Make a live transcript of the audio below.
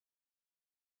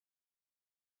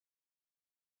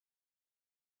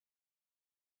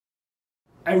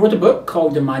I wrote a book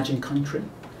called Imagine Country,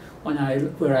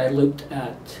 where I looked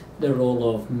at the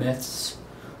role of myths,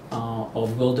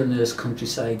 of wilderness,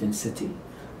 countryside and city,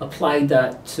 applied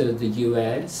that to the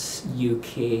US,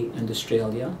 UK and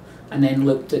Australia, and then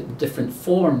looked at different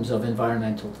forms of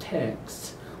environmental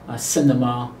texts,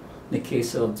 cinema in the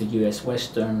case of the US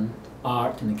Western,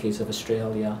 art in the case of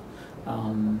Australia,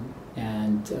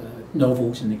 and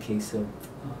novels in the case of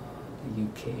the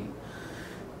UK.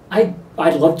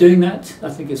 I love doing that. I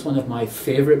think it's one of my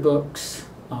favourite books.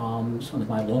 It's one of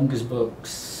my longest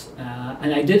books,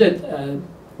 and I did it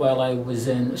while I was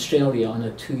in Australia on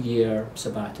a 2-year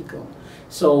sabbatical.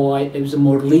 So it was a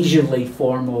more leisurely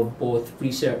form of both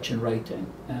research and writing,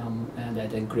 and I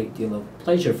had a great deal of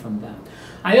pleasure from that.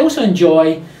 I also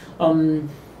enjoy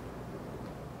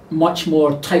much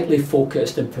more tightly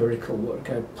focused empirical work.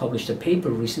 I published a paper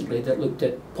recently that looked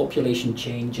at population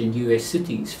change in US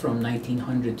cities from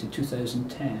 1900 to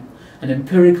 2010. An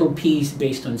empirical piece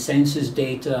based on census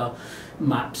data,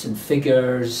 maps and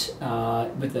figures,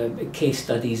 with the case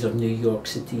studies of New York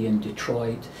City and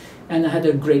Detroit. And I had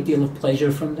a great deal of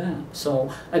pleasure from that.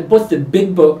 So both the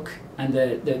big book and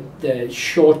the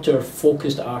shorter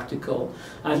focused article,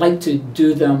 I like to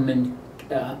do them in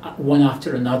one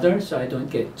after another, so I don't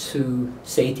get too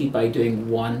sated by doing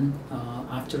one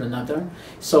after another.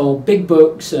 So big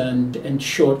books and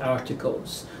short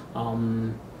articles.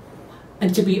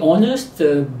 And to be honest,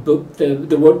 the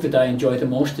work that I enjoy the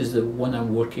most is the one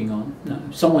I'm working on now.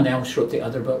 Someone else wrote the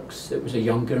other books. It was a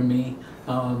younger me.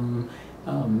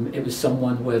 It was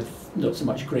someone with not so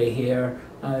much grey hair.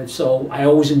 So I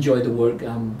always enjoy the work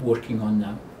I'm working on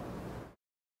now.